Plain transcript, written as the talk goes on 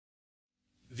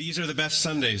These are the best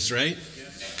Sundays, right?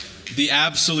 The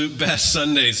absolute best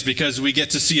Sundays, because we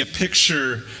get to see a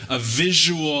picture, a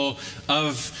visual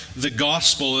of the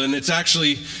gospel. And it's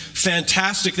actually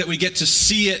fantastic that we get to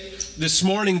see it this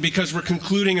morning, because we're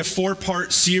concluding a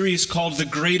 4-part series called The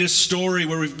Greatest Story,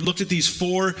 where we've looked at these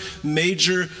 4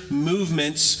 major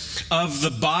movements of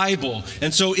the Bible.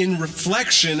 And so in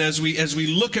reflection, as we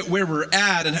look at where we're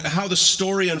at and how the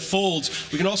story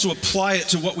unfolds, we can also apply it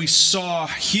to what we saw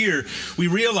here. We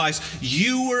realize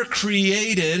you were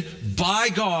created by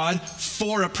God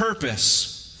for a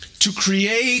purpose, to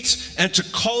create and to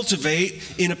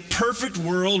cultivate in a perfect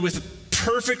world with a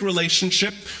perfect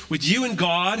relationship with you and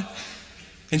God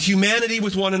and humanity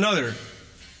with one another.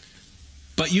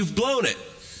 But you've blown it.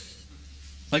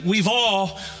 Like, we've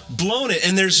all blown it,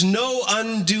 and there's no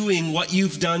undoing what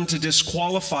you've done to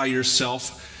disqualify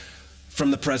yourself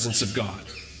from the presence of God.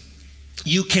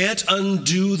 You can't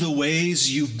undo the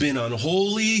ways you've been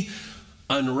unholy,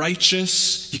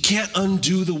 unrighteous. You can't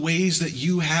undo the ways that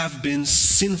you have been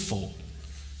sinful.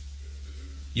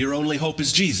 Your only hope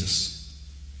is Jesus.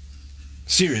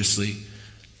 Seriously,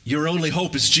 your only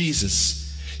hope is Jesus.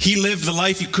 He lived the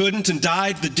life you couldn't and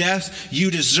died the death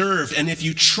you deserved. And if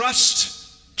you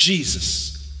trust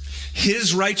Jesus,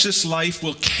 his righteous life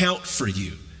will count for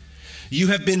you. You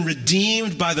have been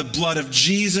redeemed by the blood of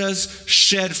Jesus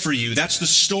shed for you. That's the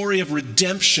story of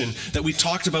redemption that we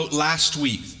talked about last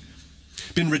week.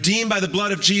 Been redeemed by the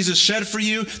blood of Jesus shed for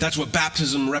you. That's what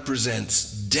baptism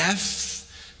represents: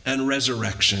 death and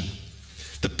resurrection.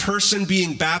 The person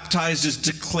being baptized is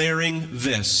declaring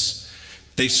this: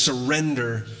 they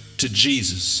surrender to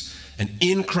Jesus. And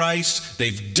in Christ,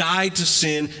 they've died to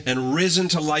sin and risen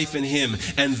to life in him.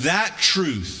 And that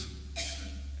truth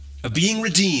of being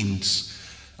redeemed,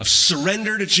 of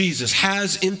surrender to Jesus,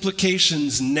 has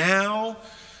implications now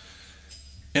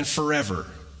and forever.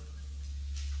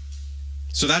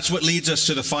 So that's what leads us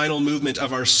to the final movement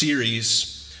of our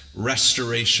series,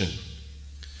 restoration.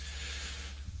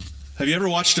 Have you ever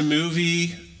watched a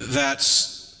movie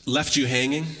that's left you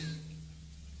hanging?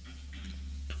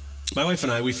 My wife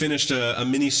and I, we finished a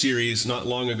mini-series not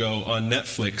long ago on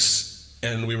Netflix,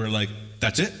 and we were like,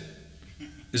 that's it?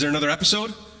 Is there another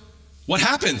episode? What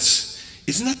happens?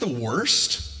 Isn't that the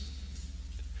worst?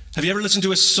 Have you ever listened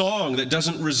to a song that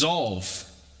doesn't resolve?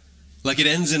 Like it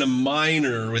ends in a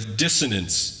minor with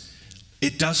dissonance.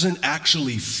 It doesn't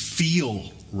actually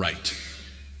feel right.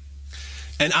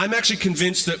 And I'm actually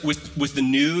convinced that with the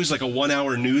news, like a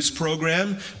 1-hour news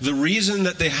program, the reason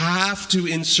that they have to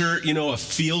insert, a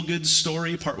feel-good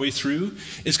story partway through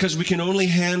is because we can only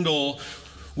handle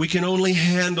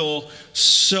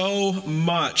so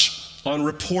much on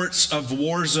reports of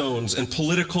war zones and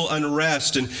political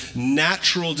unrest and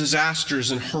natural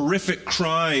disasters and horrific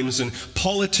crimes and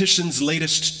politicians'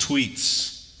 latest tweets.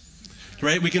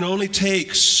 Right? We can only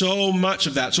take so much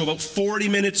of that. So about 40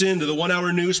 minutes into the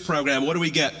 1-hour news program, what do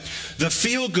we get? The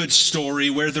feel-good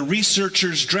story where the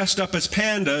researchers dressed up as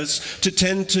pandas to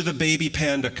tend to the baby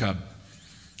panda cub.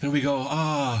 And we go,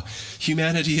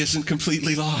 humanity isn't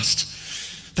completely lost.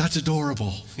 That's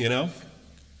adorable,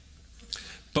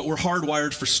 But we're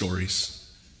hardwired for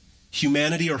stories.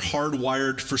 Humanity are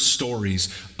hardwired for stories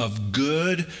of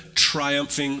good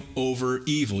triumphing over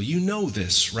evil. You know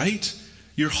this, right?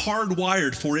 You're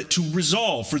hardwired for it to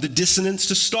resolve, for the dissonance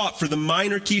to stop, for the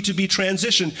minor key to be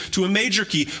transitioned to a major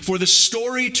key, for the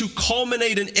story to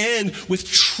culminate and end with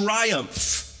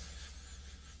triumph.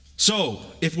 So,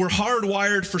 if we're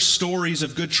hardwired for stories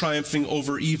of good triumphing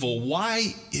over evil,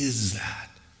 why is that?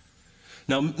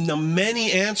 Now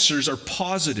many answers are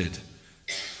posited.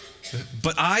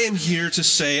 But I am here to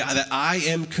say that I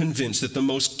am convinced that the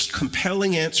most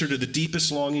compelling answer to the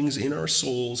deepest longings in our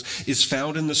souls is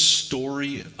found in the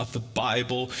story of the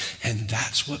Bible, and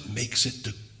that's what makes it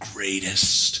the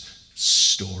greatest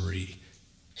story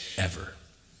ever.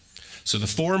 So the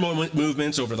 4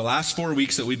 movements over the last 4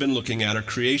 weeks that we've been looking at are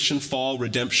creation, fall,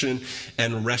 redemption,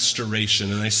 and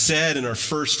restoration. And I said in our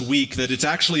first week that it's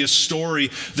actually a story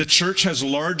the church has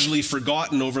largely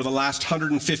forgotten over the last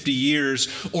 150 years,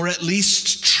 or at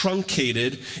least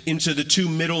truncated into the 2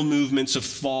 middle movements of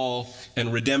fall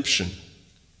and redemption.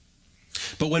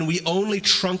 But when we only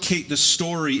truncate the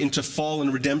story into fall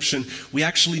and redemption, we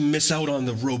actually miss out on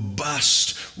the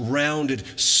robust, rounded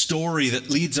story that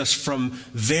leads us from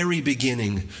very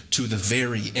beginning to the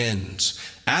very end.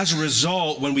 As a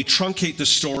result, when we truncate the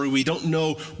story, we don't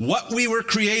know what we were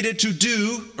created to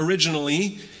do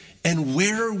originally and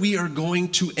where we are going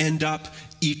to end up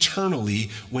eternally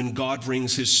when God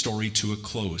brings his story to a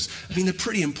close. I mean, they're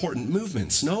pretty important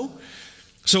movements, no?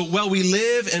 So while we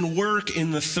live and work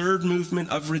in the 3rd movement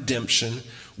of redemption,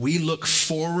 we look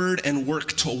forward and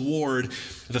work toward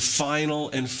the final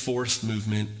and fourth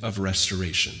movement of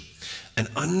restoration. And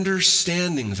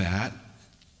understanding that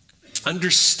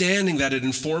it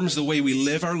informs the way we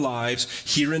live our lives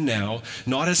here and now,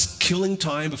 not as killing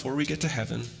time before we get to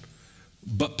heaven,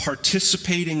 but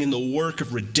participating in the work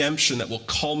of redemption that will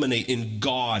culminate in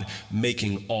God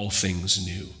making all things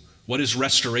new. What is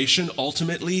restoration?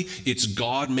 Ultimately, it's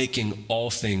God making all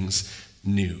things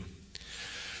new.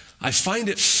 I find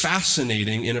it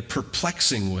fascinating in a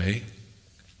perplexing way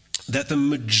that the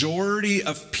majority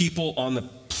of people on the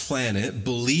planet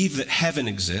believe that heaven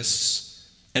exists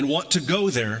and want to go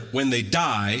there when they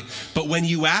die, but when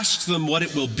you ask them what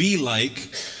it will be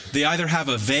like, they either have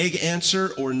a vague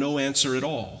answer or no answer at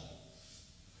all.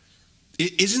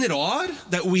 Isn't it odd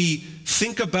that we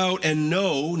think about and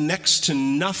know next to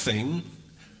nothing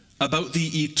about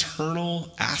the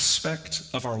eternal aspect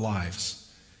of our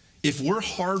lives? If we're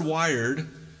hardwired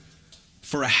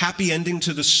for a happy ending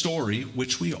to the story,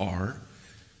 which we are,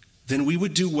 then we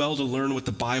would do well to learn what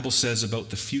the Bible says about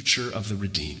the future of the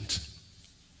redeemed.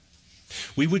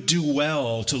 We would do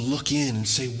well to look in and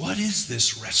say, what is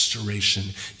this restoration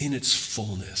in its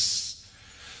fullness?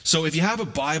 So if you have a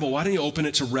Bible, why don't you open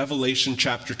it to Revelation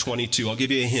chapter 22? I'll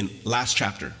give you a hint. Last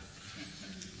chapter.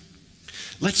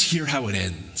 Let's hear how it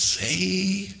ends,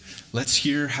 eh? Let's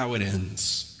hear how it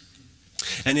ends.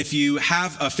 And if you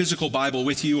have a physical Bible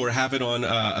with you or have it on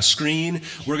a screen,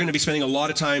 we're going to be spending a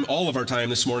lot of time, all of our time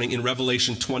this morning, in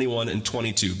Revelation 21 and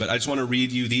 22. But I just want to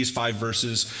read you these 5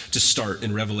 verses to start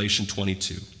in Revelation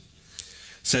 22. It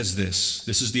says this.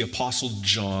 This is the Apostle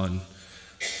John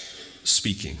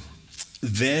speaking.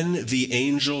 Then the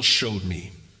angel showed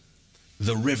me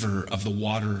the river of the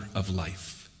water of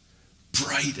life,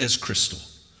 bright as crystal,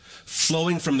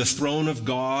 flowing from the throne of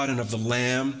God and of the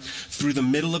Lamb through the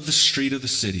middle of the street of the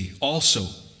city. Also,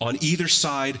 on either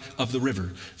side of the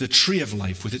river, the tree of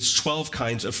life with its 12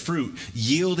 kinds of fruit,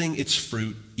 yielding its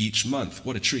fruit each month.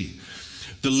 What a tree.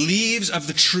 The leaves of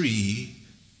the tree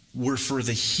were for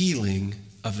the healing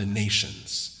of the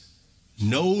nations.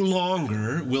 No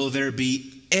longer will there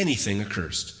be anything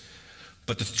accursed,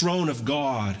 but the throne of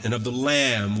God and of the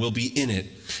Lamb will be in it,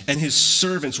 and his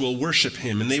servants will worship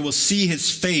him, and they will see his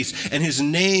face, and his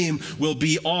name will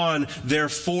be on their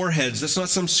foreheads. That's not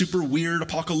some super weird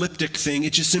apocalyptic thing.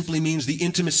 It just simply means the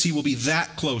intimacy will be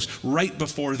that close, right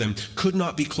before them. Could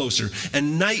not be closer.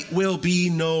 And night will be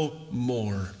no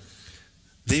more.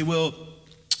 They will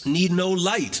need no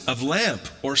light of lamp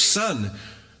or sun,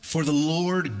 for the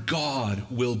Lord God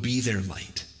will be their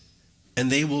light,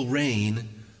 and they will reign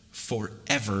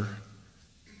forever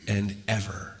and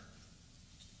ever.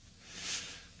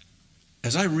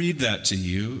 As I read that to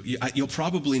you, you'll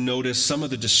probably notice some of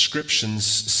the descriptions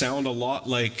sound a lot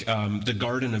like the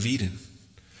Garden of Eden.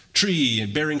 Tree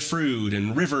and bearing fruit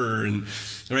and river and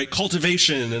right,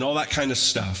 cultivation and all that kind of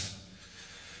stuff.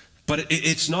 But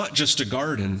it's not just a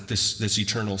garden, this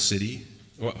eternal city.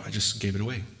 Well, I just gave it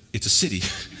away. It's a city.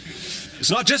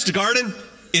 It's not just a garden,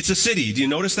 it's a city. Do you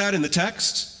notice that in the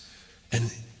text?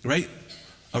 And right,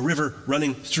 a river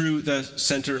running through the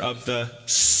center of the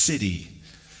city.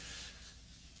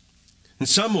 In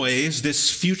some ways, this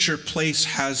future place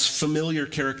has familiar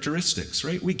characteristics,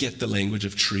 right? We get the language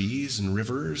of trees and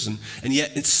rivers, and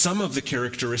yet some of the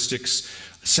characteristics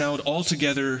sound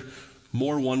altogether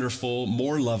more wonderful,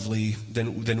 more lovely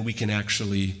than we can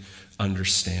actually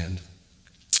understand.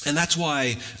 And that's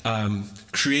why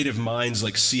creative minds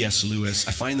like C.S. Lewis,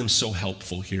 I find them so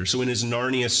helpful here. So in his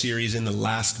Narnia series, in The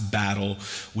Last Battle,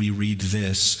 we read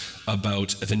this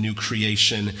about the new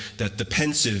creation that the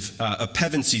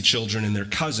Pevensey children and their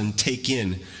cousin take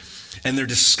in. And they're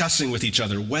discussing with each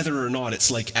other whether or not it's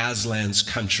like Aslan's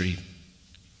country.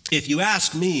 If you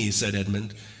ask me, said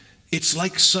Edmund, it's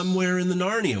like somewhere in the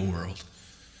Narnia world.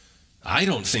 I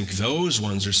don't think those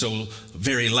ones are so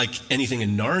very like anything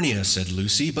in Narnia, said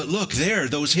Lucy. But look there,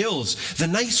 those hills, the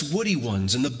nice woody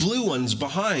ones and the blue ones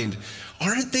behind.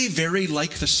 Aren't they very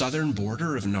like the southern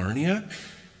border of Narnia?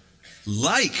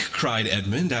 Like, cried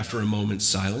Edmund after a moment's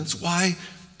silence. Why,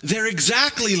 they're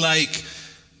exactly like,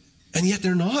 and yet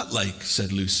they're not like,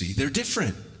 said Lucy. They're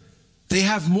different. They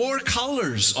have more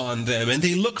colors on them, and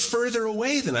they look further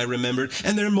away than I remembered,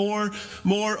 and they're more,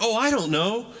 I don't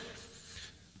know,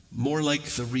 more like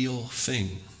the real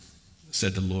thing,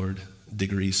 said Lord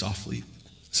Diggory softly.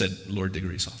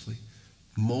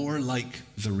 More like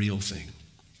the real thing.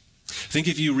 I think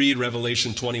if you read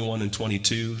Revelation 21 and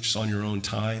 22 just on your own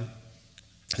time,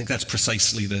 I think that's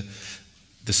precisely the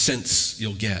sense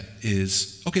you'll get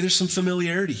is, okay, there's some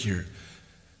familiarity here,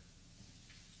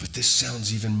 but this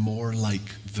sounds even more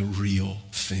like the real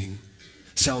thing.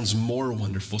 sounds more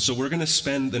wonderful. So we're going to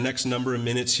spend the next number of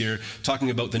minutes here talking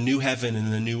about the new heaven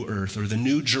and the new earth, or the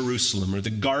new Jerusalem, or the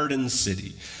garden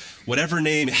city. Whatever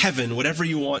name, heaven, whatever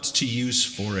you want to use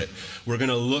for it. We're going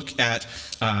to look at,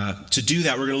 to do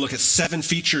that, we're going to look at 7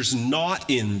 features not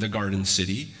in the garden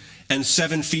city, and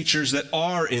 7 features that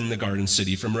are in the garden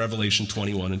city from Revelation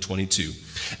 21 and 22.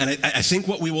 And I think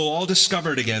what we will all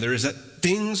discover together is that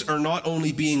things are not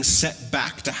only being set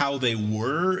back to how they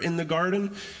were in the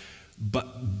garden,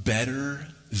 but better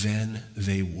than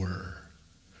they were.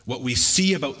 What we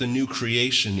see about the new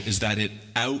creation is that it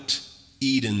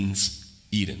out-Edens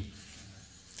Eden.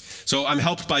 So I'm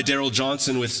helped by Daryl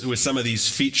Johnson with some of these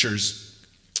features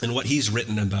and what he's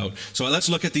written about. So let's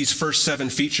look at these first 7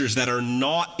 features that are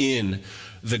not in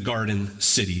the garden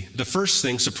city. The first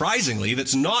thing, surprisingly,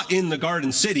 that's not in the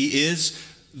garden city is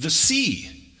the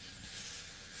sea.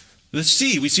 The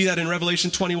sea, we see that in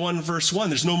Revelation 21 verse 1.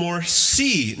 There's no more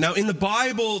sea. Now in the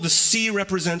Bible, the sea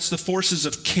represents the forces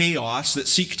of chaos that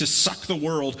seek to suck the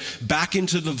world back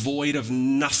into the void of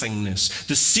nothingness.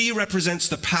 The sea represents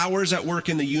the powers at work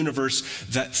in the universe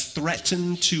that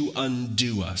threaten to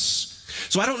undo us.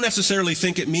 So I don't necessarily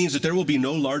think it means that there will be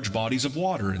no large bodies of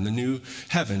water in the new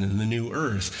heaven and the new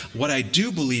earth. What I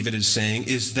do believe it is saying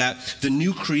is that the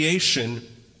new creation,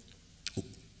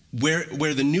 where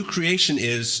the new creation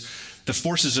is, the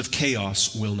forces of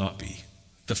chaos will not be.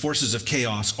 The forces of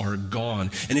chaos are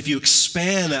gone. And if you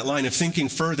expand that line of thinking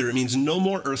further, it means no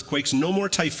more earthquakes, no more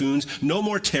typhoons, no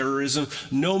more terrorism,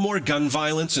 no more gun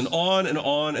violence, and on and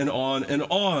on and on and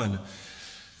on.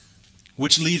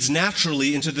 Which leads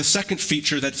naturally into the second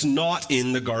feature that's not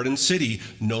in the garden city.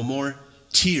 No more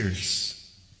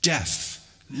tears, death,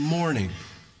 mourning,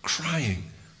 crying,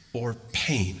 or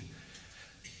pain.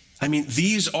 I mean,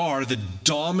 these are the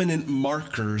dominant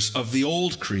markers of the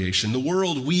old creation, the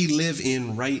world we live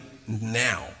in right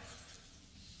now.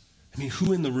 I mean,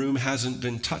 who in the room hasn't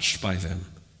been touched by them?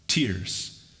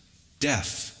 Tears,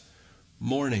 death,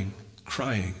 mourning,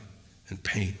 crying, and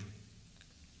pain.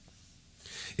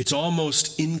 It's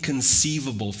almost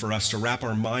inconceivable for us to wrap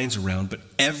our minds around, but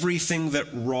everything that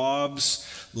robs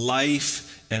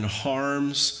life and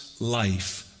harms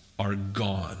life are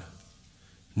gone.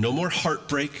 No more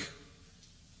heartbreak,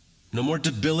 no more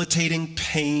debilitating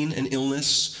pain and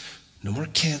illness, no more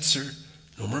cancer,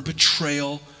 no more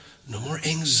betrayal, no more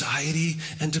anxiety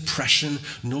and depression,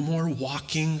 no more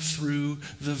walking through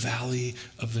the valley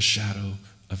of the shadow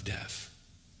of death.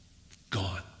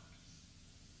 Gone.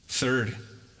 Third,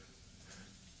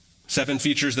 7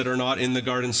 features that are not in the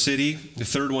garden city. The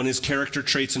third one is character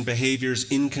traits and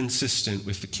behaviors inconsistent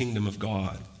with the kingdom of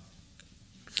God.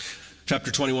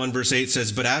 Chapter 21, verse 8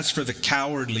 says, "But as for the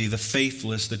cowardly, the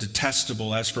faithless, the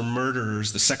detestable, as for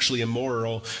murderers, the sexually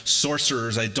immoral,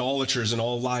 sorcerers, idolaters, and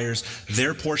all liars,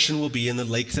 their portion will be in the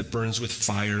lake that burns with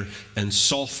fire and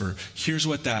sulfur." Here's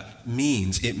what that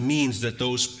means. It means that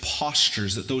those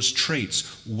postures, that those traits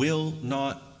will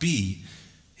not be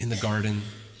in the garden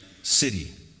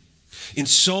city. In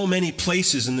so many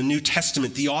places in the New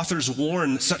Testament, the authors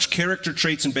warn that such character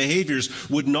traits and behaviors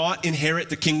would not inherit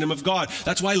the kingdom of God.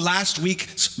 That's why last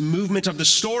week's movement of the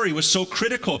story was so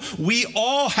critical. We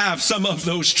all have some of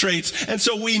those traits, and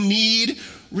so we need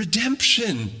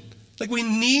redemption. Like, we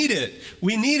need it.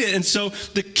 We need it. And so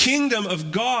the kingdom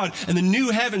of God and the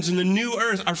new heavens and the new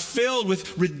earth are filled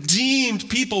with redeemed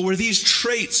people where these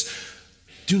traits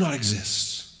do not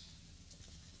exist.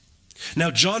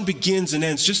 Now, John begins and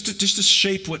ends, just to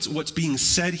shape what's being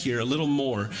said here a little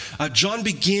more. John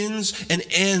begins and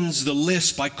ends the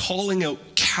list by calling out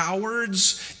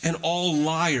cowards and all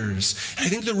liars. And I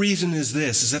think the reason is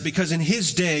this, is that because in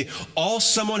his day, all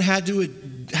someone had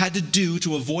to do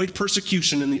to avoid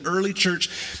persecution, and the early church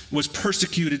was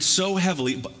persecuted so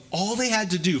heavily, but all they had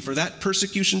to do for that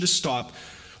persecution to stop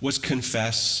was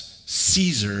confess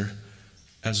Caesar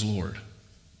as Lord.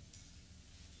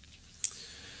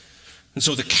 And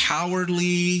so the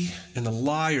cowardly and the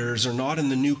liars are not in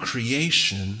the new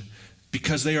creation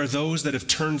because they are those that have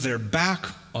turned their back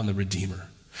on the Redeemer.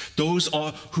 Those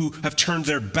who have turned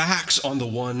their backs on the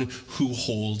one who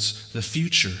holds the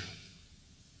future.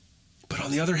 But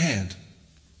on the other hand,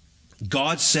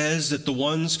 God says that the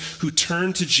ones who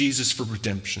turn to Jesus for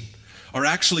redemption are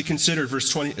actually considered,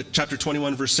 chapter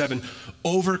 21, verse 7,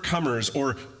 overcomers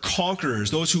or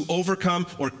conquerors. Those who overcome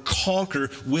or conquer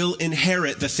will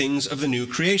inherit the things of the new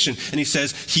creation. And he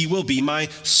says, he will be my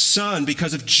son.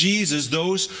 Because of Jesus,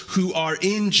 those who are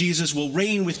in Jesus will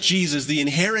reign with Jesus. The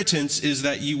inheritance is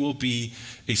that you will be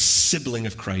a sibling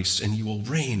of Christ and you will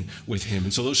reign with him.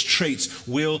 And so those traits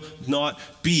will not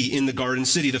be in the garden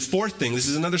city. The fourth thing, this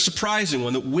is another surprising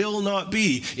one, that will not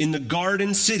be in the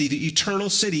garden city, the eternal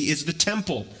city, is the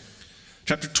temple.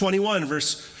 Chapter 21,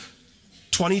 verse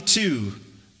 22,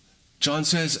 John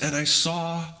says, and I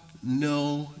saw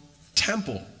no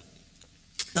temple.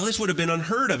 Now, this would have been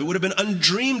unheard of. It would have been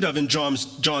undreamed of in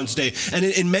John's day. And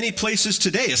in many places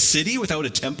today, a city without a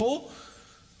temple?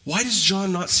 Why does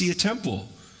John not see a temple?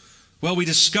 Well, we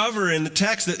discover in the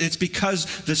text that it's because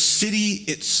the city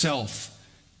itself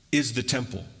is the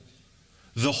temple.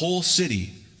 The whole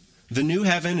city. The new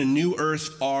heaven and new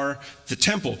earth are the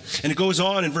temple. And it goes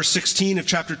on in verse 16 of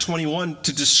chapter 21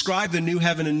 to describe the new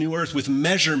heaven and new earth with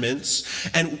measurements.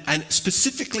 And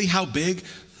specifically how big,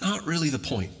 not really the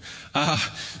point.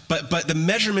 But the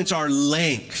measurements are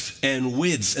length and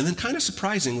width, and then kind of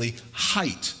surprisingly,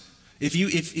 height.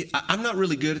 I'm not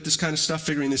really good at this kind of stuff,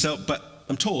 figuring this out, but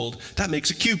I'm told that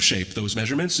makes a cube shape, those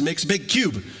measurements. It makes a big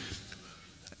cube.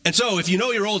 And so if you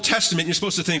know your Old Testament, you're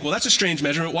supposed to think, well, that's a strange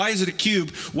measurement. Why is it a cube?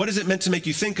 What is it meant to make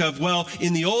you think of? Well,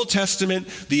 in the Old Testament,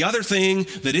 the other thing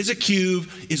that is a cube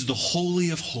is the Holy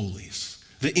of Holies,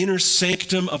 the inner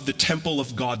sanctum of the temple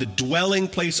of God, the dwelling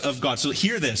place of God. So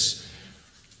hear this.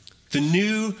 The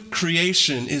new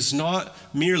creation is not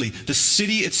merely, the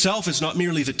city itself is not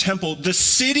merely the temple. The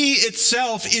city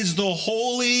itself is the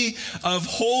Holy of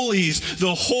Holies.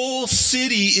 The whole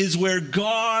city is where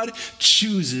God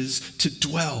chooses to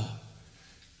dwell.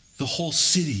 The whole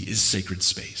city is sacred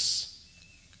space.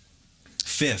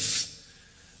 Fifth,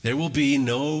 there will be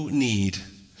no need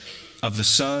of the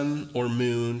sun or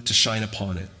moon to shine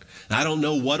upon it. I don't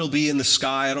know what'll be in the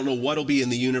sky. I don't know what'll be in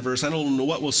the universe. I don't know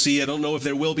what we'll see. I don't know if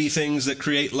there will be things that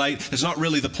create light. That's not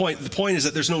really the point. The point is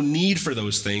that there's no need for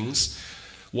those things.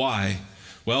 Why?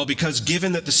 Well, because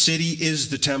given that the city is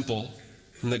the temple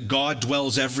and that God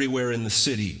dwells everywhere in the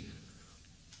city,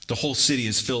 the whole city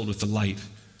is filled with the light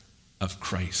of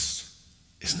Christ.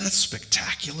 Isn't that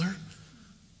spectacular?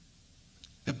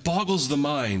 It boggles the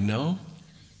mind, no?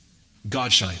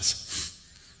 God shines.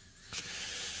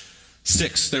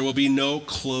 6, there will be no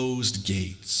closed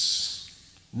gates.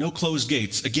 No closed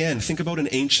gates. Again, think about an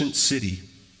ancient city.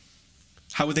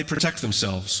 How would they protect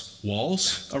themselves?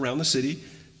 Walls around the city,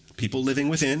 people living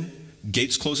within,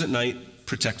 gates close at night,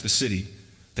 protect the city.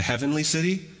 The heavenly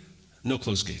city, no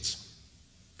closed gates.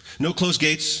 No closed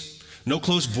gates, no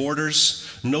closed borders,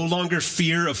 no longer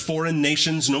fear of foreign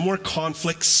nations, no more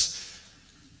conflicts.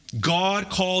 God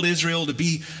called Israel to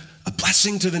be a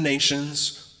blessing to the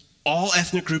nations, all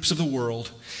ethnic groups of the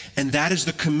world, and that is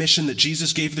the commission that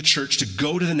Jesus gave the church to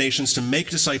go to the nations, to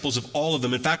make disciples of all of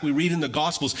them. In fact, we read in the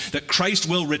Gospels that Christ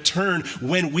will return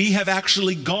when we have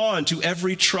actually gone to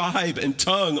every tribe and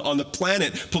tongue on the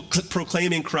planet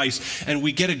proclaiming Christ, and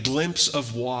we get a glimpse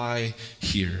of why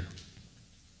here.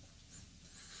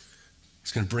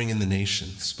 He's going to bring in the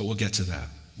nations, but we'll get to that.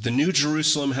 The New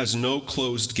Jerusalem has no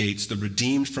closed gates. The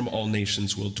redeemed from all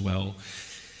nations will dwell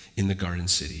in the garden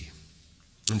city.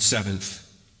 And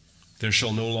 7th, there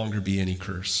shall no longer be any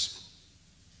curse.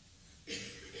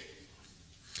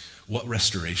 What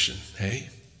restoration, hey?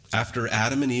 After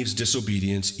Adam and Eve's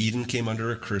disobedience, Eden came under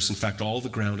a curse. In fact, all the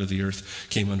ground of the earth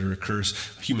came under a curse.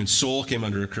 Human soul came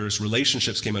under a curse.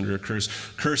 Relationships came under a curse.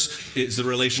 Curse is the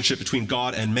relationship between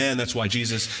God and man. That's why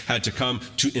Jesus had to come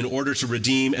in order to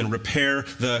redeem and repair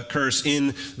the curse.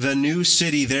 In the new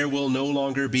city, there will no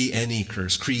longer be any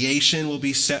curse. Creation will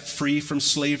be set free from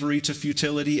slavery to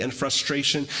futility and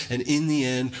frustration. And in the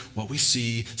end, what we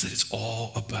see is that it's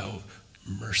all about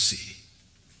mercy.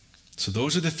 So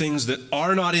those are the things that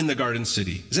are not in the garden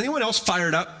city. Is anyone else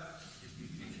fired up?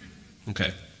 Okay.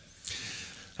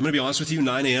 I'm going to be honest with you,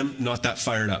 9 a.m., not that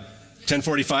fired up.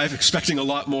 10:45, expecting a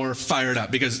lot more fired up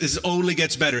because this only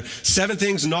gets better. 7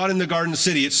 things not in the garden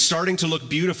city. It's starting to look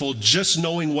beautiful just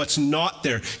knowing what's not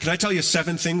there. Can I tell you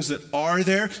 7 things that are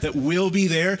there, that will be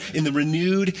there in the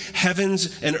renewed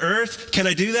heavens and earth? Can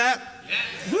I do that?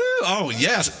 Yes. Woo! Oh,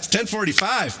 yes.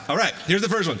 10:45. All right, here's the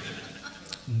first one.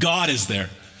 God is there.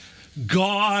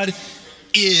 God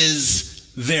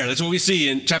is there. That's what we see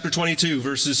in chapter 22,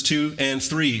 verses 2 and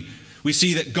 3. We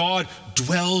see that God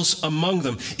dwells among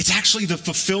them. It's actually the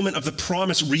fulfillment of the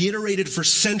promise reiterated for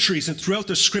centuries and throughout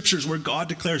the scriptures where God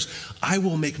declares, I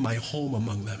will make my home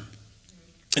among them.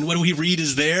 And what we read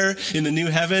is there in the new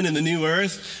heaven and the new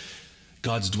earth,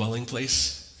 God's dwelling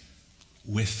place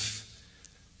with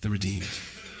the redeemed.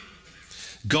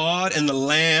 God and the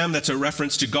Lamb, that's a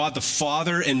reference to God the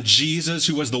Father and Jesus,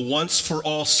 who was the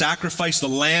once-for-all sacrifice, the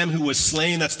Lamb who was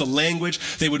slain. That's the language.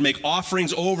 They would make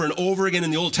offerings over and over again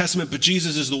in the Old Testament, but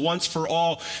Jesus is the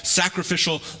once-for-all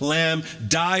sacrificial Lamb,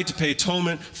 died to pay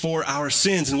atonement for our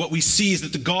sins. And what we see is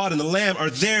that the God and the Lamb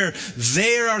are there.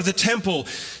 They are the temple.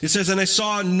 It says, and I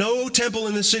saw no temple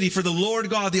in the city, for the Lord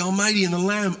God, the Almighty, and the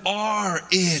Lamb are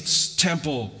its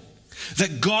temple.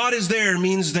 That God is there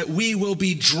means that we will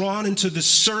be drawn into the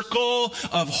circle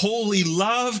of holy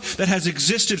love that has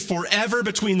existed forever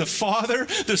between the Father,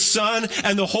 the Son,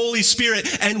 and the Holy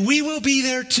Spirit, and we will be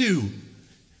there too.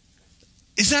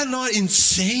 Is that not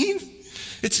insane?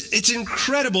 It's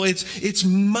incredible. It's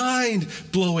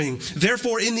mind-blowing.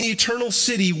 Therefore, in the eternal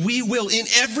city, we will, in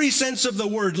every sense of the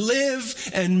word,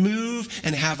 live and move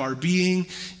and have our being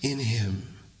in him.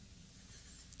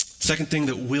 Second thing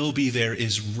that will be there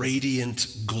is radiant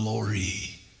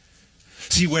glory.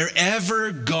 See,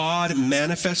 wherever God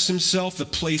manifests himself, the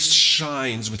place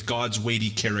shines with God's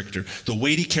weighty character. The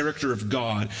weighty character of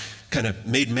God, kind of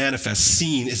made manifest,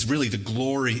 seen, is really the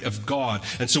glory of God.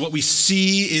 And so what we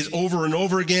see is over and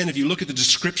over again, if you look at the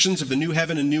descriptions of the new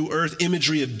heaven and new earth,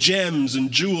 imagery of gems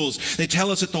and jewels, they tell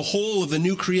us that the whole of the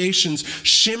new creations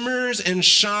shimmers and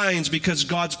shines because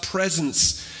God's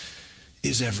presence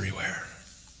is everywhere.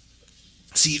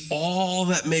 See, all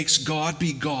that makes God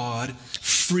be God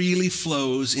freely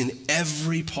flows in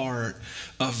every part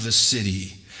of the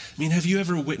city. I mean, have you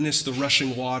ever witnessed the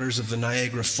rushing waters of the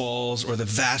Niagara Falls or the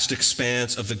vast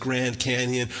expanse of the Grand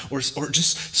Canyon or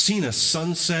just seen a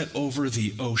sunset over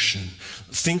the ocean?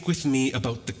 Think with me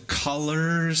about the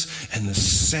colors and the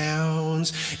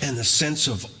sounds and the sense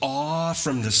of awe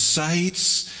from the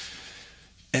sights.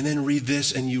 And then read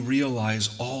this and you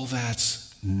realize all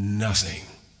that's nothing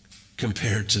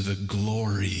compared to the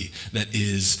glory that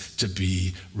is to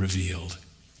be revealed.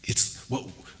 It's what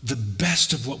the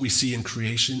best of what we see in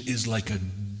creation is like a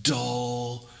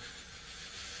dull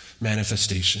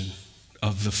manifestation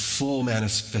of the full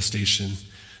manifestation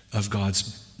of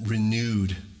God's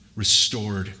renewed,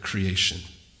 restored creation.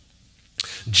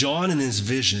 John in his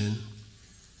vision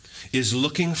is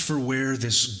looking for where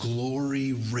this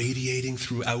glory radiating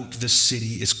throughout the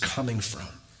city is coming from.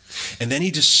 And then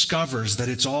he discovers that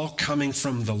it's all coming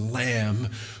from the Lamb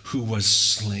who was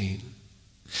slain.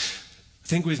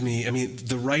 Think with me,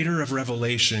 the writer of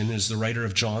Revelation is the writer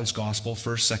of John's Gospel,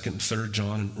 1st, 2nd, 3rd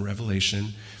John in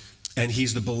Revelation. And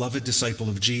he's the beloved disciple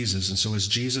of Jesus. And so as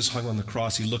Jesus hung on the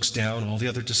cross, he looks down. All the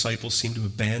other disciples seem to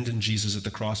abandon Jesus at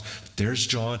the cross. But there's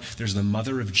John, there's the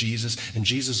mother of Jesus. And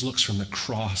Jesus looks from the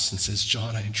cross and says,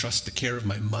 John, I entrust the care of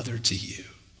my mother to you.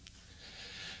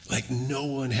 Like no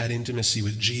one had intimacy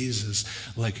with Jesus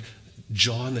like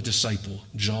John the disciple,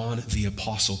 John the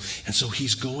apostle. And so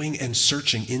he's going and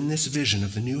searching in this vision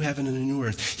of the new heaven and the new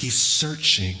earth. He's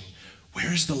searching.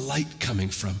 Where is the light coming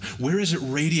from? Where is it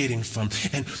radiating from?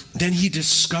 And then he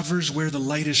discovers where the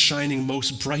light is shining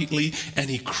most brightly, and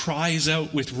he cries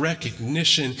out with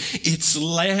recognition, its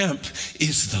lamp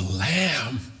is the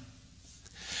Lamb.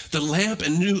 The lamp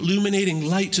and illuminating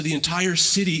light to the entire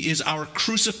city is our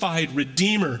crucified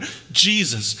Redeemer,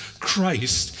 Jesus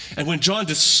Christ. And when John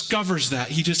discovers that,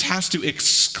 he just has to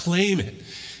exclaim it.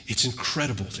 It's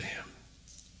incredible to him.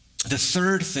 The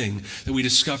third thing that we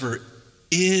discover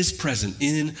is present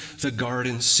in the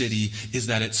garden city is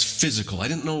that it's physical. I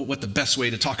didn't know what the best way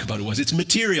to talk about it was. It's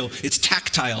material, it's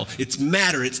tactile, it's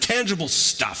matter, it's tangible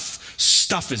stuff.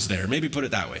 Stuff is there. Maybe put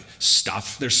it that way.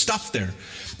 Stuff. There's stuff there.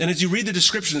 And as you read the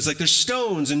description, it's like there's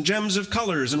stones and gems of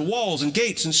colors and walls and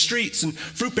gates and streets and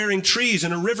fruit-bearing trees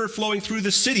and a river flowing through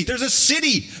the city. There's a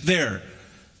city there.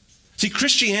 See,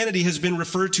 Christianity has been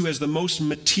referred to as the most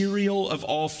material of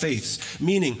all faiths,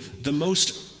 meaning the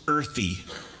most earthy.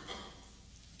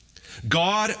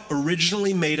 God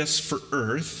originally made us for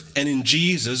earth, and in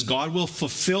Jesus, God will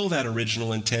fulfill that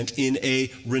original intent in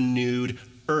a renewed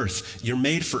earth. You're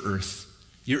made for earth.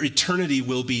 Your eternity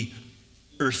will be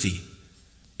earthy.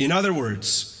 In other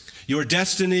words, your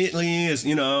destiny is,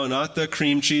 not the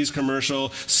cream cheese commercial,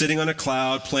 sitting on a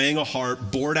cloud, playing a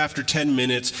harp, bored after 10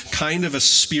 minutes, kind of a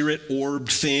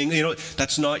spirit-orbed thing.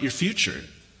 That's not your future.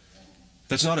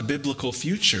 That's not a biblical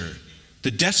future. The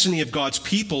destiny of God's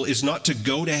people is not to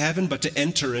go to heaven, but to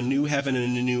enter a new heaven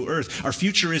and a new earth. Our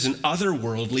future isn't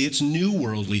otherworldly, it's new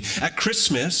worldly. At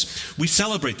Christmas, we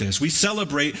celebrate this. We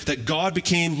celebrate that God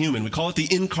became human. We call it the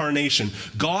incarnation.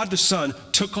 God the Son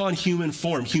took on human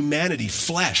form, humanity,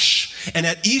 flesh. And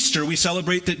at Easter, we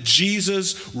celebrate that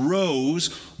Jesus rose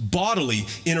bodily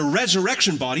in a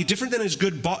resurrection body, different than his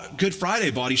Good Friday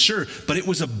body, sure, but it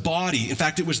was a body. In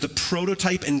fact, it was the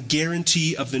prototype and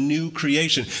guarantee of the new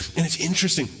creation. And it's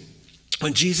interesting.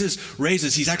 When Jesus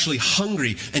raises, he's actually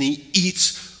hungry and he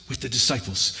eats with the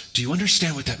disciples. Do you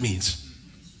understand what that means?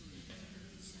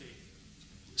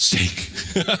 Steak.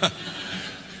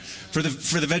 For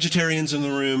the vegetarians in the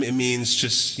room, it means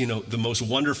just, the most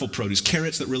wonderful produce.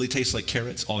 Carrots that really taste like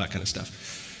carrots, all that kind of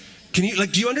stuff. Do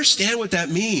you understand what that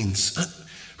means?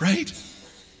 Right?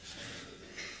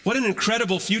 What an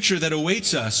incredible future that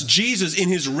awaits us. Jesus, in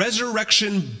his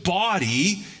resurrection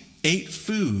body, ate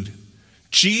food.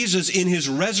 Jesus, in his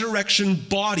resurrection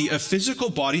body, a physical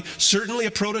body, certainly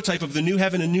a prototype of the new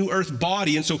heaven and new earth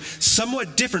body, and so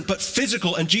somewhat different, but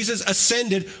physical, and Jesus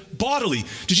ascended bodily.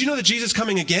 Did you know that Jesus is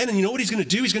coming again? And you know what he's going to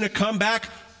do? He's going to come back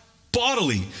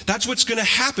bodily. That's what's going to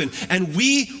happen, and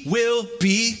we will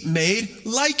be made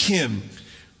like him.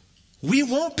 We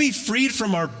won't be freed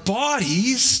from our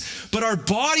bodies, but our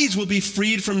bodies will be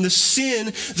freed from the sin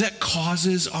that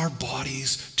causes our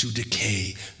bodies to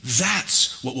decay.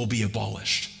 That's what will be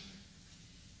abolished.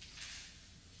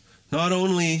 Not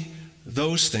only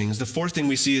those things, the fourth thing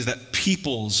we see is that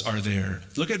peoples are there.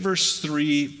 Look at verse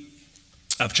 3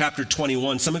 of chapter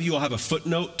 21. Some of you will have a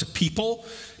footnote to people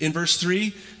in verse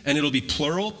 3, and it'll be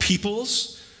plural,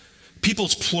 peoples.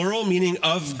 Peoples plural, meaning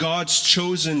of God's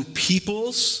chosen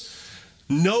peoples.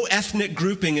 No ethnic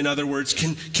grouping, in other words,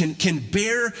 can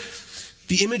bear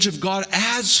the image of God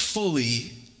as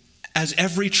fully as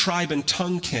every tribe and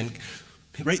tongue can.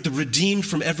 Right? The redeemed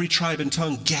from every tribe and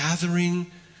tongue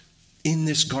gathering in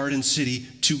this garden city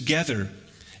together.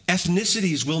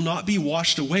 Ethnicities will not be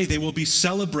washed away. They will be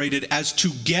celebrated as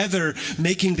together,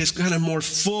 making this kind of more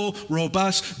full,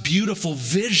 robust, beautiful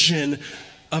vision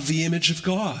of the image of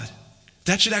God.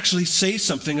 That should actually say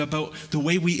something about the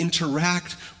way we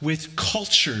interact with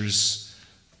cultures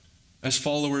as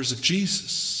followers of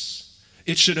Jesus.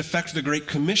 It should affect the Great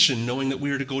Commission, knowing that we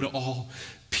are to go to all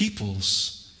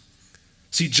peoples.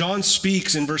 See, John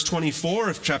speaks in verse 24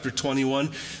 of chapter 21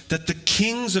 that the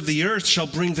kings of the earth shall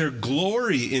bring their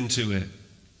glory into it.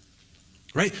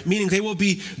 Right? Meaning they will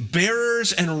be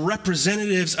bearers and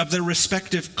representatives of their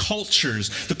respective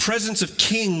cultures. The presence of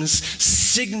kings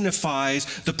signifies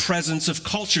the presence of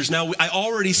cultures. Now, I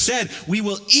already said we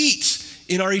will eat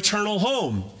in our eternal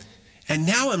home. And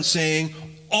now I'm saying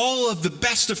all of the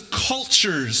best of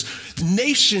cultures,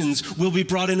 nations will be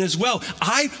brought in as well.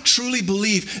 I truly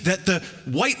believe that the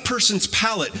white person's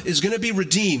palate is going to be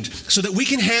redeemed so that we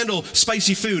can handle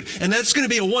spicy food. And that's going to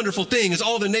be a wonderful thing as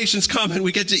all the nations come and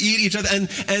we get to eat each other.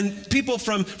 And people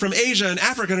from Asia and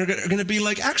Africa are going to be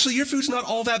like, actually, your food's not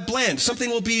all that bland. Something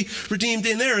will be redeemed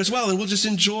in there as well. And we'll just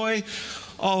enjoy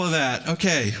all of that.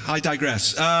 Okay, I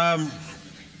digress.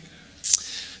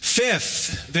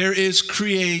 Fifth, there is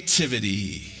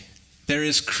creativity. There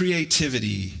is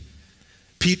creativity.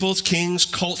 Peoples, kings,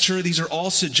 culture, these are all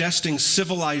suggesting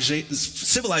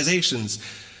civilizations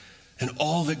and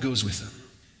all that goes with them.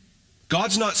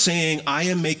 God's not saying, I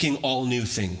am making all new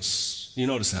things. You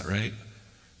notice that, right?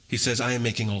 He says, I am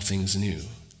making all things new.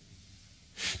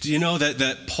 Do you know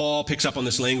that Paul picks up on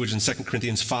this language in 2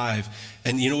 Corinthians 5,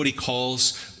 and you know what he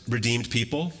calls redeemed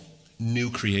people?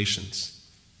 New creations.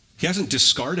 He hasn't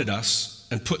discarded us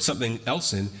and put something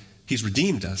else in. He's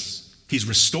redeemed us. He's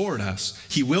restored us.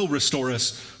 He will restore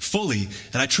us fully.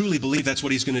 And I truly believe that's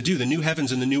what he's going to do. The new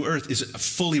heavens and the new earth is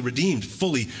fully redeemed,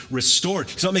 fully restored.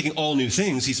 He's not making all new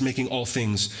things. He's making all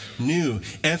things new.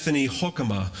 Anthony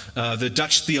Hoekema, the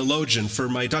Dutch theologian. For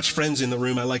my Dutch friends in the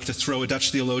room, I like to throw a Dutch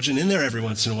theologian in there every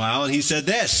once in a while. And he said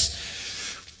this: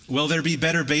 will there be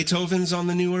better Beethovens on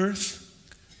the new earth?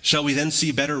 Shall we then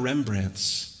see better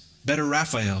Rembrandts? Better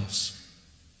Raphaels?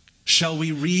 Shall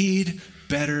we read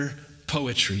better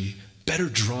poetry, better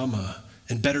drama,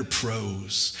 and better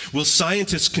prose? Will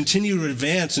scientists continue to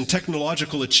advance in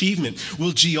technological achievement?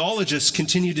 Will geologists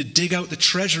continue to dig out the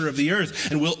treasure of the earth?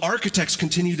 And will architects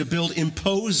continue to build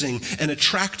imposing and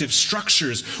attractive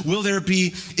structures? Will there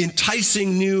be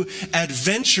enticing new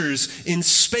adventures in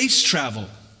space travel?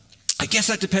 I guess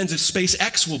that depends if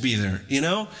SpaceX will be there, you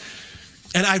know?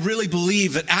 And I really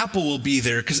believe that Apple will be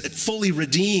there because it's fully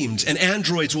redeemed and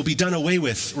androids will be done away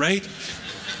with, right?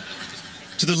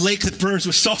 To the lake that burns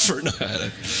with sulfur.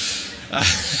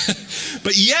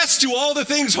 But yes to all the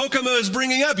things Hoekema is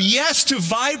bringing up. Yes to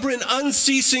vibrant,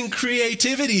 unceasing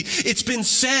creativity. It's been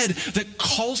said that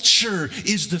culture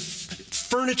is the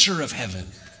furniture of heaven.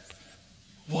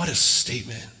 What a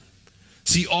statement.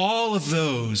 See, all of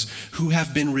those who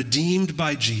have been redeemed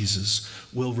by Jesus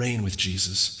will reign with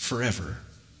Jesus forever.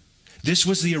 This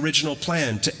was the original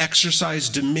plan, to exercise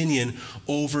dominion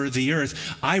over the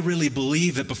earth. I really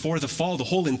believe that before the fall, the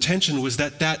whole intention was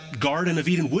that that Garden of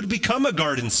Eden would become a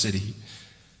garden city.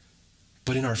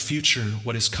 But in our future,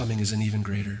 what is coming is an even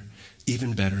greater,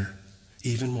 even better,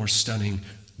 even more stunning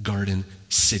garden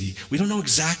city. We don't know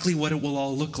exactly what it will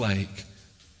all look like,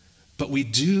 but we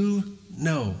do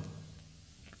know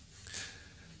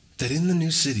that in the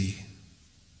new city,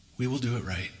 we will do it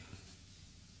right.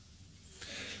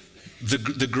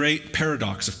 The great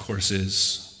paradox, of course,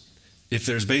 is if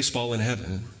there's baseball in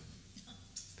heaven,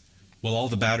 will all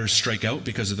the batters strike out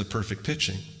because of the perfect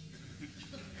pitching?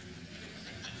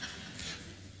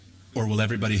 Or will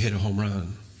everybody hit a home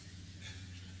run?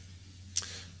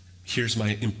 Here's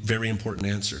my very important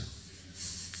answer.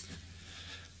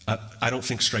 I don't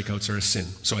think strikeouts are a sin.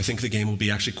 So I think the game will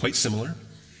be actually quite similar.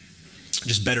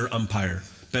 Just better umpire,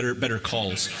 better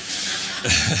calls.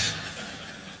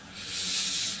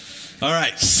 All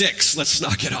right, 6. Let's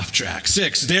not get off track.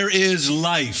 6, there is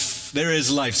life. There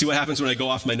is life. See what happens when I go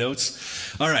off my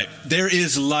notes? All right, there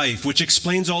is life, which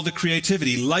explains all the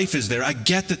creativity. Life is there. I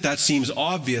get that seems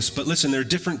obvious, but listen, there are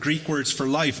different Greek words for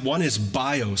life. One is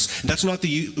bios. That's not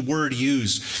the word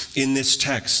used in this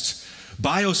text.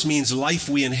 Bios means life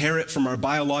we inherit from our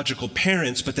biological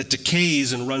parents, but that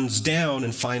decays and runs down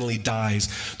and finally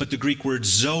dies. But the Greek word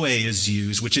zoe is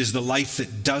used, which is the life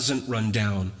that doesn't run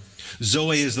down.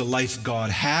 Zoe is the life God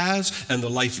has and the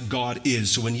life God is.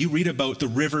 So when you read about the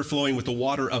river flowing with the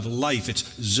water of life, it's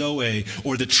Zoe,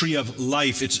 or the tree of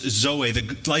life, it's Zoe,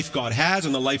 the life God has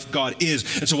and the life God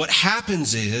is. And so what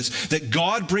happens is that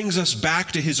God brings us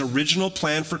back to his original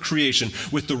plan for creation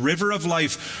with the river of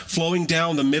life flowing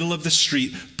down the middle of the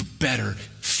street, but better,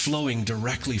 flowing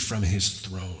directly from his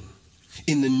throne.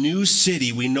 In the new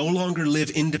city, we no longer live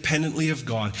independently of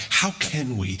God. How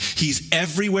can we? He's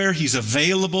everywhere. He's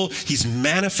available. He's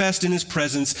manifest in his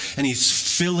presence, and he's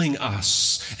filling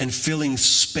us and filling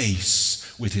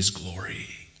space with his glory.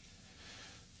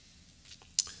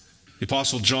 The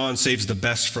Apostle John saves the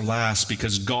best for last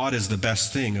because God is the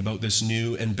best thing about this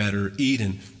new and better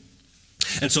Eden.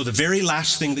 And so the very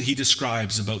last thing that he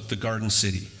describes about the garden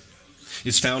city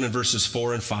is found in verses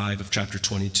 4 and 5 of chapter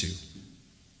 22.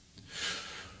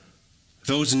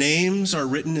 Those names are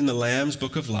written in the Lamb's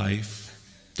book of life.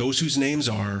 Those whose names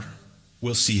are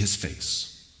will see his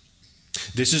face.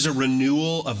 This is a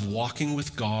renewal of walking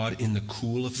with God in the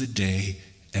cool of the day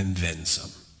and then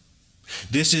some.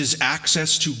 This is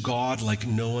access to God like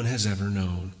no one has ever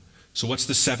known. So what's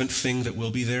the 7th thing that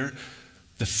will be there?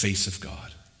 The face of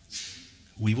God.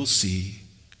 We will see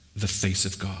the face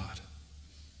of God.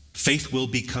 Faith will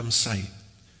become sight.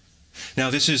 Now,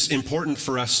 this is important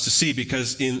for us to see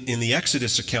because in the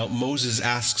Exodus account, Moses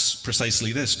asks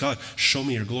precisely this: God, show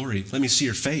me your glory. Let me see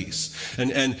your face.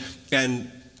 And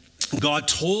God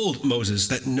told Moses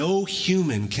that no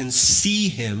human can see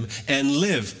him and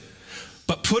live.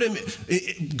 But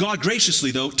God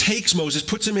graciously, though, takes Moses,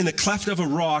 puts him in the cleft of a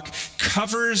rock,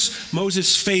 covers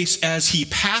Moses' face as he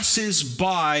passes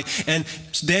by, and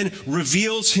then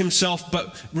reveals himself,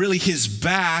 but really his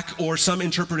back, or some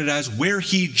interpret it as where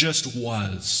he just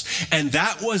was. And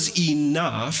that was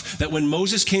enough that when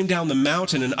Moses came down the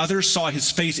mountain and others saw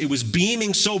his face, it was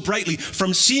beaming so brightly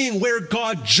from seeing where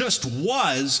God just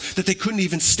was that they couldn't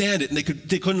even stand it, and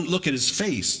they couldn't look at his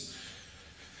face.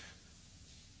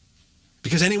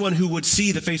 Because anyone who would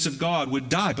see the face of God would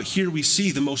die. But here we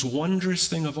see the most wondrous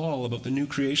thing of all about the new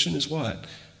creation is what?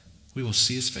 We will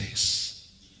see his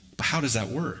face. But how does that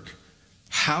work?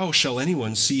 How shall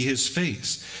anyone see his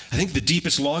face? I think the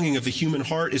deepest longing of the human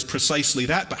heart is precisely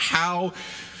that. But how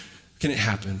can it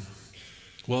happen?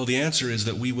 Well, the answer is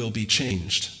that we will be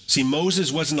changed. See,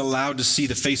 Moses wasn't allowed to see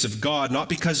the face of God, not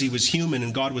because he was human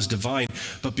and God was divine,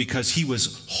 but because he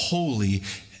was holy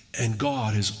and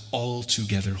God is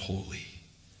altogether holy.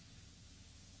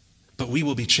 But we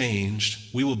will be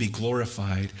changed, we will be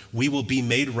glorified, we will be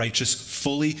made righteous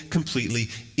fully, completely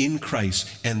in Christ.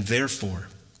 And therefore,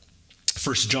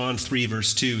 1 John 3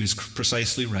 verse 2 is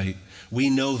precisely right. We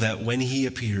know that when he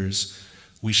appears,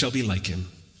 we shall be like him,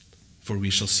 for we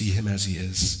shall see him as he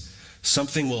is.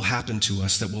 Something will happen to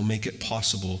us that will make it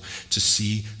possible to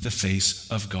see the face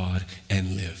of God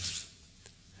and live.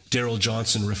 Darrell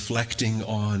Johnson, reflecting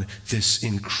on this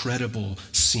incredible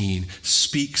scene,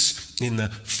 speaks in the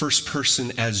first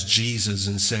person as Jesus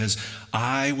and says,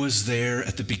 I was there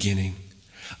at the beginning.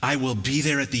 I will be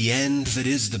there at the end that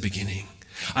is the beginning.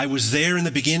 I was there in the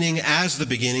beginning, as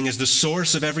the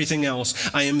source of everything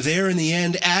else. I am there in the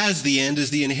end, as the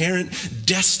inherent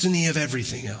destiny of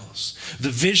everything else. The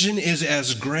vision is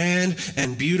as grand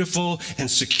and beautiful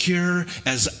and secure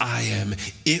as I am.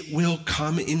 It will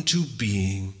come into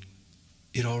being.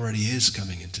 It already is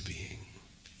coming into being.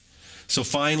 So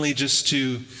finally, just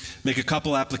to make a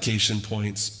couple application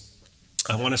points,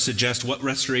 I want to suggest what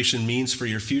restoration means for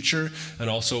your future and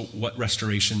also what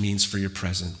restoration means for your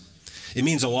present. It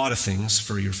means a lot of things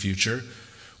for your future.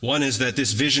 One is that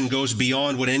this vision goes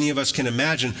beyond what any of us can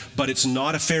imagine, but it's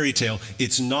not a fairy tale.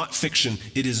 It's not fiction.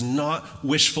 It is not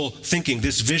wishful thinking.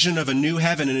 This vision of a new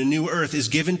heaven and a new earth is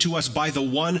given to us by the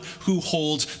one who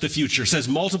holds the future. It says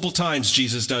multiple times,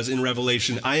 Jesus does in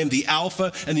Revelation, I am the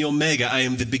Alpha and the Omega. I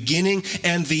am the beginning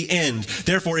and the end.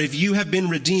 Therefore, if you have been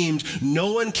redeemed,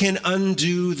 no one can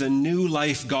undo the new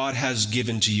life God has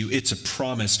given to you. It's a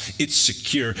promise. It's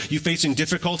secure. You facing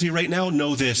difficulty right now?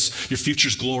 Know this. Your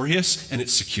future's glorious and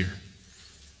it's secure.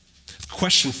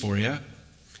 Question for you.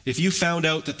 If you found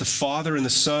out that the Father and the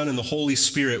Son and the Holy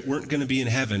Spirit weren't going to be in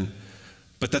heaven,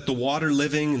 but that the water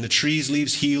living and the trees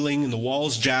leaves healing and the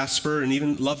walls jasper and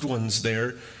even loved ones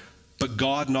there, but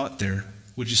God not there,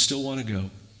 would you still want to go?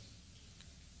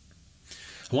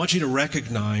 I want you to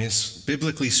recognize,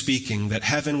 biblically speaking, that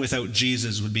heaven without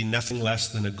Jesus would be nothing less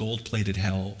than a gold-plated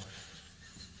hell.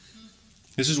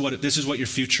 This is what your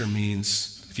future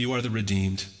means if you are the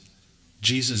redeemed.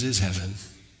 Jesus is heaven.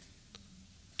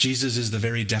 Jesus is the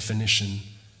very definition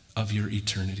of your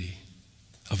eternity,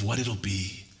 of what it'll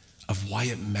be, of why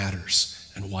it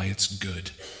matters and why it's good.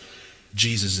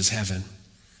 Jesus is heaven.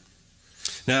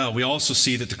 Now, we also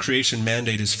see that the creation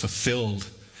mandate is fulfilled.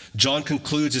 John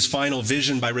concludes his final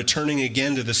vision by returning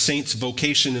again to the saints'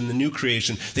 vocation in the new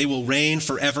creation. They will reign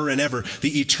forever and ever.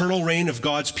 The eternal reign of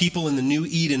God's people in the new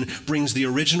Eden brings the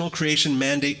original creation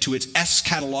mandate to its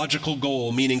eschatological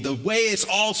goal, meaning the way it's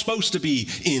all supposed to be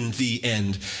in the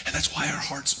end. And that's why our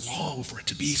hearts long for it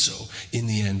to be so in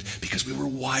the end, because we were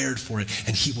wired for it,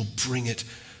 and he will bring it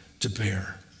to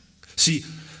bear. See,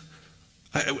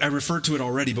 I referred to it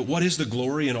already, but what is the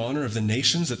glory and honor of the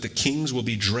nations that the kings will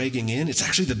be dragging in? It's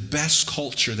actually the best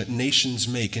culture that nations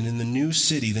make. And in the new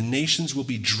city, the nations will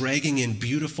be dragging in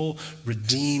beautiful,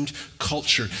 redeemed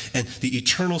culture. And the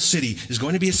eternal city is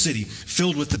going to be a city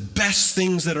filled with the best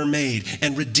things that are made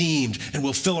and redeemed, and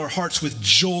will fill our hearts with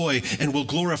joy and will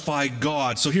glorify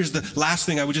God. So here's the last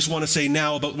thing I would just want to say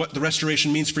now about what the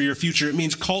restoration means for your future. It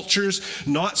means culture's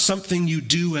not something you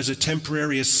do as a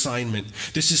temporary assignment.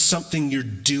 This is something you're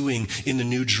doing in the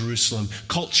New Jerusalem.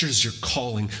 Culture's your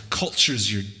calling.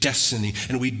 Culture's your destiny.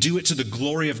 And we do it to the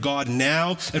glory of God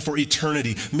now and for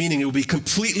eternity, meaning it will be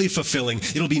completely fulfilling.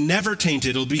 It'll be never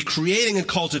tainted. It'll be creating and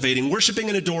cultivating, worshiping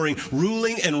and adoring,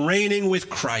 ruling and reigning with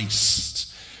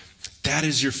Christ. That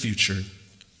is your future,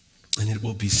 and it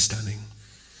will be stunning.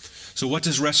 So what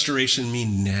does restoration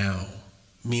mean now?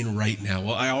 Mean right now?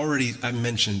 Well, I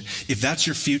mentioned, if that's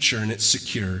your future and it's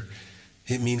secure,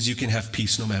 it means you can have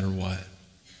peace no matter what.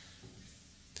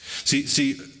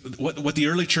 See, what the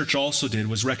early church also did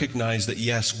was recognize that,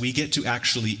 yes, we get to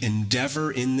actually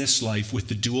endeavor in this life with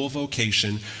the dual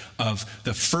vocation of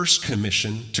the first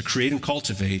commission to create and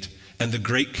cultivate and the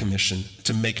Great Commission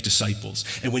to make disciples.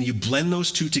 And when you blend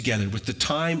those two together with the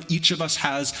time each of us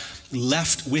has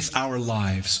left with our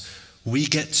lives, we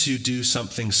get to do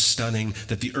something stunning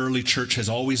that the early church has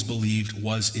always believed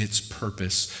was its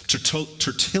purpose.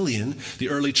 Tertullian, the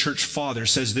early church father,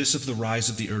 says this of the rise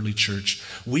of the early church: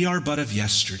 we are but of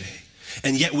yesterday,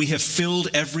 and yet we have filled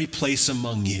every place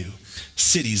among you.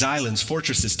 Cities, islands,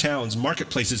 fortresses, towns,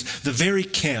 marketplaces, the very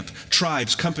camp,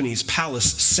 tribes, companies,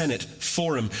 palace, senate,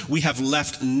 forum. We have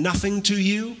left nothing to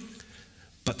you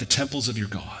but the temples of your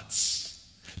gods.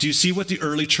 Do you see what the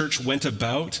early church went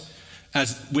about?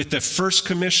 As with the first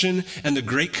commission and the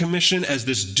Great Commission as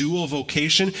this dual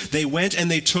vocation, they went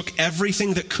and they took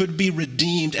everything that could be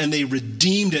redeemed and they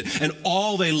redeemed it, and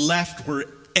all they left were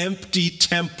empty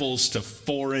temples to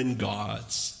foreign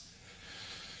gods.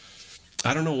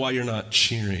 I don't know why you're not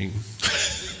cheering.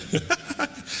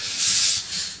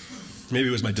 Maybe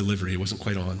it was my delivery, it wasn't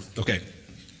quite on. Okay.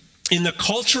 In the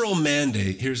cultural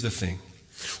mandate, here's the thing.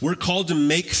 We're called to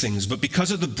make things, but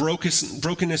because of the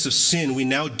brokenness of sin, we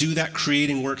now do that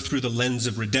creating work through the lens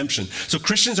of redemption. So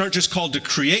Christians aren't just called to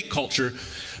create culture,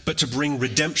 but to bring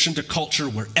redemption to culture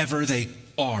wherever they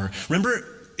are. Remember,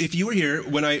 if you were here,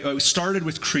 when I started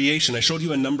with creation, I showed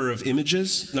you a number of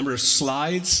images, a number of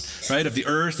slides, right, of the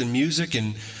earth and music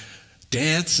and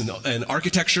dance and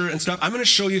architecture and stuff. I'm going to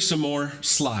show you some more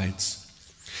slides.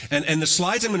 And the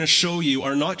slides I'm going to show you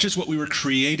are not just what we were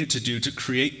created to do to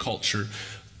create culture.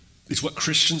 It's what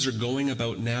Christians are going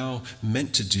about now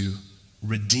meant to do,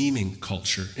 redeeming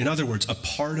culture. In other words, a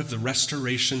part of the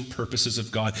restoration purposes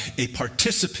of God, a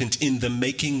participant in the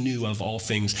making new of all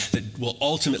things that will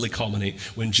ultimately culminate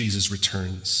when Jesus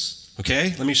returns.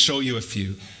 Okay? Let me show you a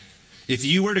few. If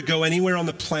you were to go anywhere on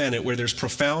the planet where there's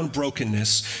profound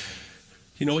brokenness,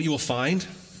 you know what you will find?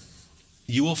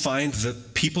 You will find the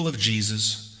people of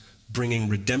Jesus bringing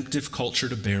redemptive culture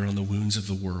to bear on the wounds of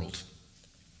the world.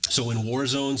 So in war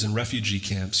zones and refugee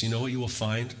camps, you know what you will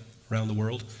find around the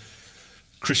world?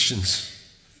 Christians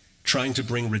trying to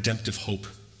bring redemptive hope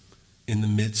in the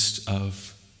midst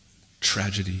of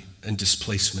tragedy and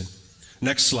displacement.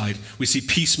 Next slide, we see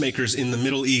peacemakers in the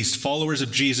Middle East, followers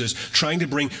of Jesus, trying to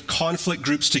bring conflict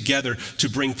groups together to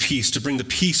bring peace, to bring the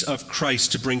peace of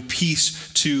Christ, to bring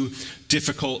peace to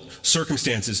difficult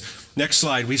circumstances. Next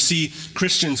slide, we see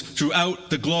Christians throughout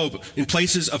the globe in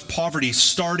places of poverty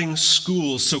starting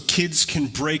schools so kids can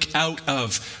break out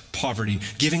of poverty,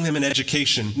 giving them an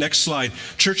education. Next slide,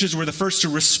 churches were the first to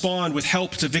respond with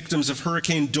help to victims of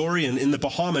Hurricane Dorian in the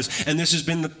Bahamas, and this has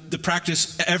been the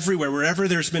practice everywhere. Wherever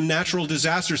there's been natural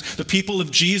disasters, the people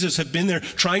of Jesus have been there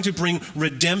trying to bring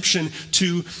redemption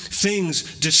to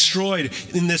things destroyed.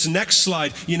 In this next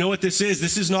slide, you know what this is?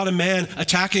 This is not a man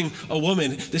attacking a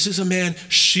woman. This is a man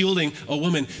shielding a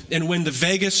woman. And when the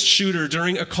Vegas shooter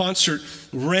during a concert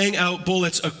rang out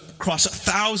bullets across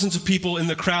thousands of people in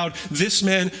the crowd, this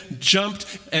man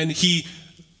jumped and he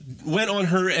went on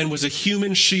her and was a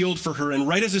human shield for her. And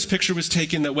right as this picture was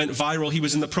taken that went viral, he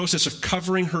was in the process of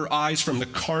covering her eyes from the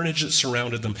carnage that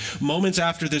surrounded them. Moments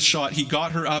after this shot, he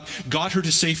got her up, got her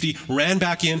to safety, ran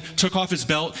back in, took off his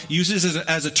belt, used it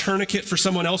as a tourniquet for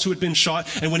someone else who had been shot.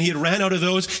 And when he had ran out of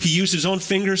those, he used his own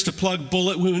fingers to plug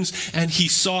bullet wounds. And he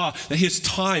saw that his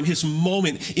time, his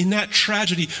moment in that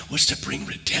tragedy was to bring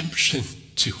redemption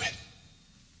to it.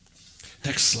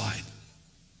 Next slide.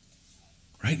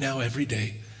 Right now, every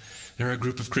day, there are a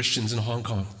group of Christians in Hong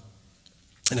Kong.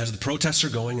 And as the protests are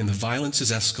going and the violence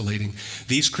is escalating,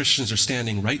 these Christians are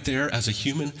standing right there as a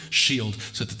human shield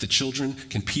so that the children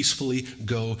can peacefully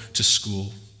go to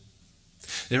school.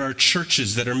 There are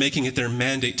churches that are making it their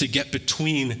mandate to get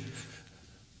between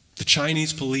the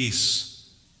Chinese police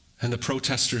and the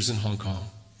protesters in Hong Kong.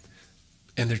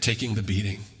 And they're taking the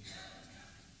beating.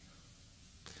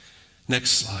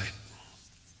 Next slide.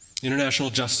 International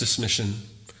Justice Mission.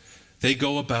 They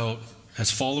go about, as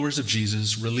followers of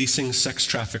Jesus, releasing sex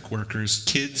traffic workers,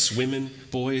 kids, women,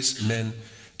 boys, men,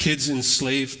 kids in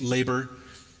slave labor.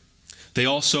 They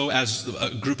also, as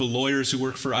a group of lawyers who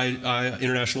work for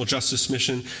International Justice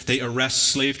Mission, they arrest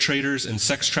slave traders and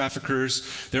sex traffickers.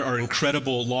 There are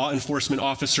incredible law enforcement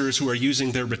officers who are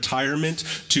using their retirement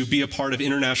to be a part of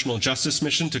International Justice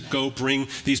Mission to go bring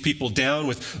these people down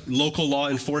with local law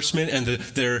enforcement, and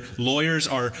their lawyers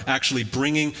are actually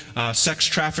bringing sex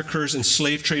traffickers and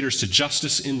slave traders to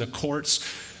justice in the courts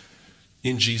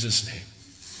in Jesus' name.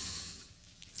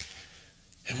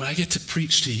 And when I get to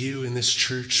preach to you in this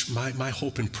church, my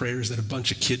hope and prayer is that a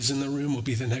bunch of kids in the room will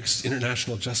be the next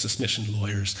International Justice Mission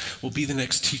lawyers, will be the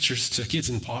next teachers to kids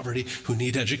in poverty who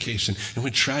need education. And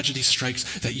when tragedy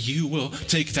strikes, that you will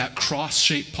take that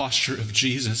cross-shaped posture of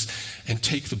Jesus and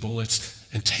take the bullets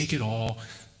and take it all,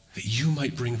 that you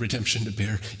might bring redemption to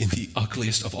bear in the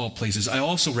ugliest of all places. I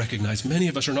also recognize many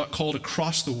of us are not called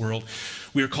across the world.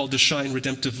 We are called to shine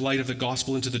redemptive light of the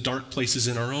gospel into the dark places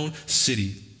in our own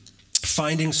city,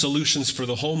 finding solutions for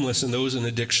the homeless and those in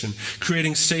addiction,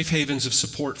 creating safe havens of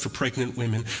support for pregnant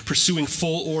women, pursuing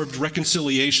full-orbed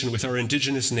reconciliation with our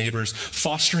indigenous neighbors,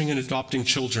 fostering and adopting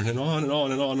children, and on and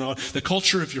on and on and on. The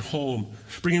culture of your home,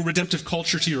 bringing redemptive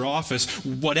culture to your office,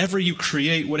 whatever you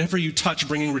create, whatever you touch,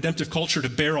 bringing redemptive culture to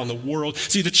bear on the world.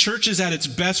 See, the church is at its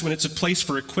best when it's a place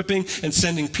for equipping and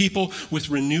sending people with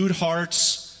renewed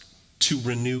hearts to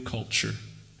renew culture.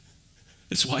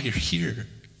 That's why you're here.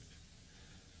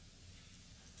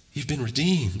 You've been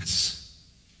redeemed.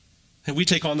 And we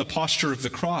take on the posture of the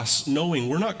cross, knowing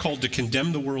we're not called to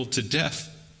condemn the world to death.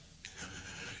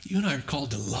 You and I are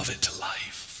called to love it to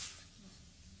life.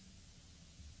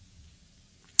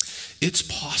 It's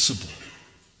possible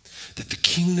that the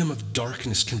kingdom of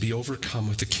darkness can be overcome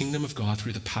with the kingdom of God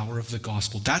through the power of the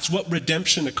gospel. That's what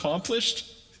redemption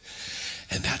accomplished,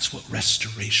 and that's what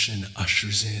restoration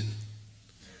ushers in.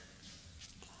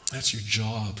 That's your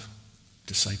job,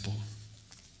 disciple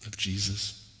of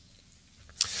Jesus.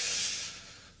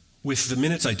 With the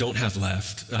minutes I don't have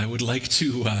left, I would like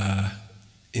to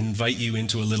invite you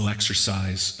into a little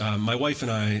exercise. My wife and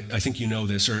I think you know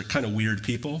this, are kind of weird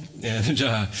people,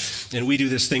 and we do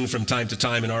this thing from time to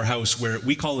time in our house where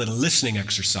we call it a listening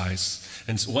exercise.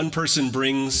 And so one person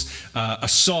brings a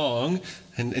song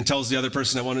and tells the other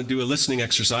person, I want to do a listening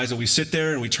exercise, and we sit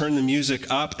there and we turn the music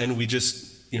up and we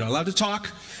just, allowed to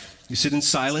talk. You sit in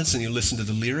silence and you listen to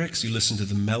the lyrics, you listen to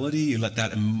the melody, you let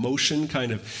that emotion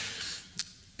kind of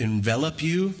envelop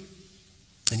you,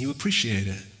 and you appreciate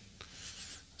it.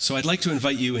 So I'd like to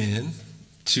invite you in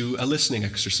to a listening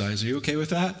exercise. Are you okay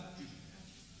with that?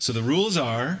 So the rules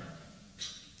are,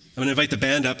 I'm going to invite the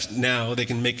band up now. They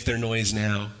can make their noise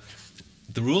now.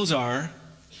 The rules are,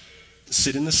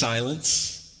 sit in the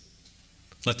silence.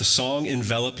 Let the song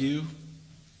envelop you.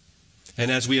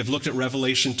 And as we have looked at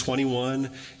Revelation 21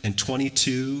 and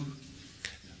 22,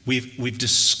 we've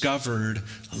discovered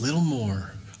a little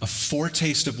more, a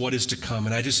foretaste of what is to come.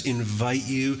 And I just invite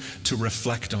you to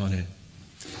reflect on it.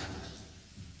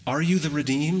 Are you the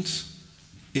redeemed?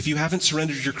 If you haven't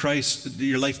surrendered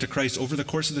your life to Christ over the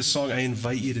course of this song, I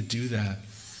invite you to do that.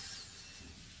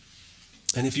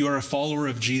 And if you are a follower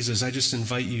of Jesus, I just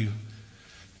invite you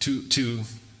to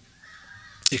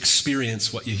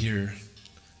experience what you hear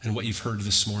and what you've heard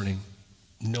this morning,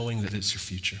 knowing that it's your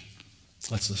future.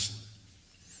 Let's listen.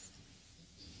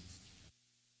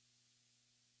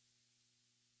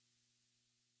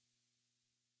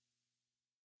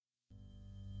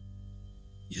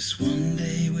 Yes, one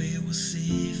day we will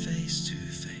see face to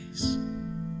face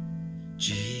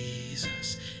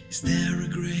Jesus. Is there a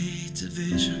greater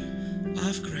vision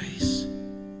of grace?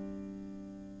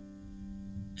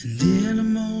 And in a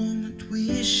moment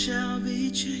we shall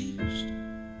be changed.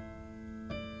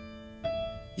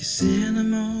 Yes, in a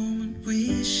moment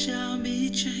we shall be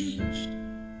changed.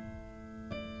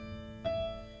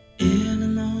 In a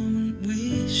moment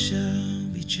we shall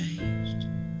be changed.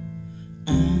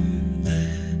 On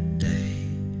that day.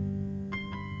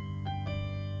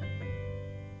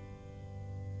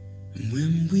 And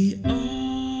when we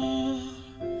all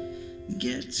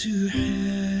get to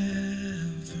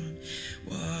heaven,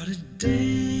 what a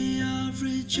day of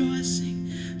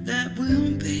rejoicing that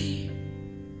will be.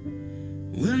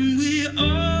 When we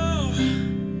all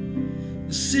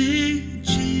see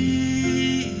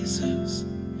Jesus,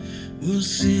 we'll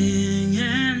sing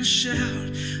and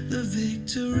shout the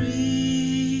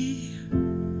victory.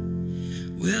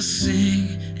 We'll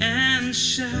sing and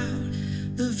shout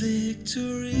the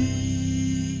victory.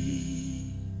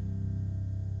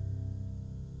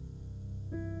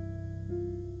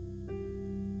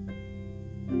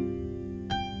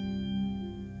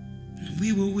 And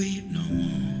we will weep no more.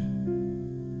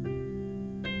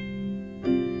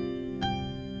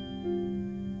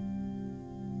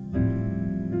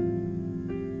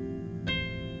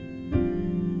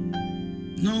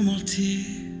 No more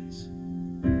tears,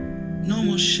 no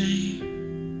more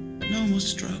shame, no more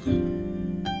struggle,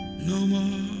 no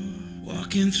more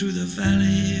walking through the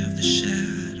valley of the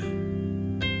shadow,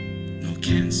 no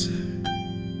cancer,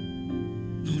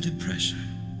 no depression,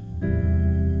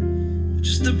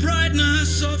 just the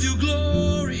brightness of your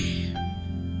glory,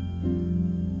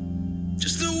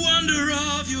 just the wonder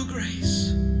of your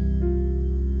grace,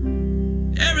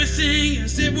 everything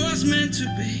as it was meant to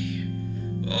be.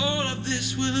 All of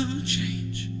this will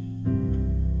change.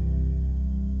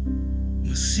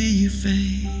 We'll see you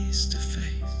face to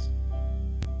face.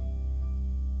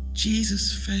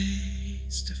 Jesus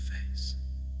face to face.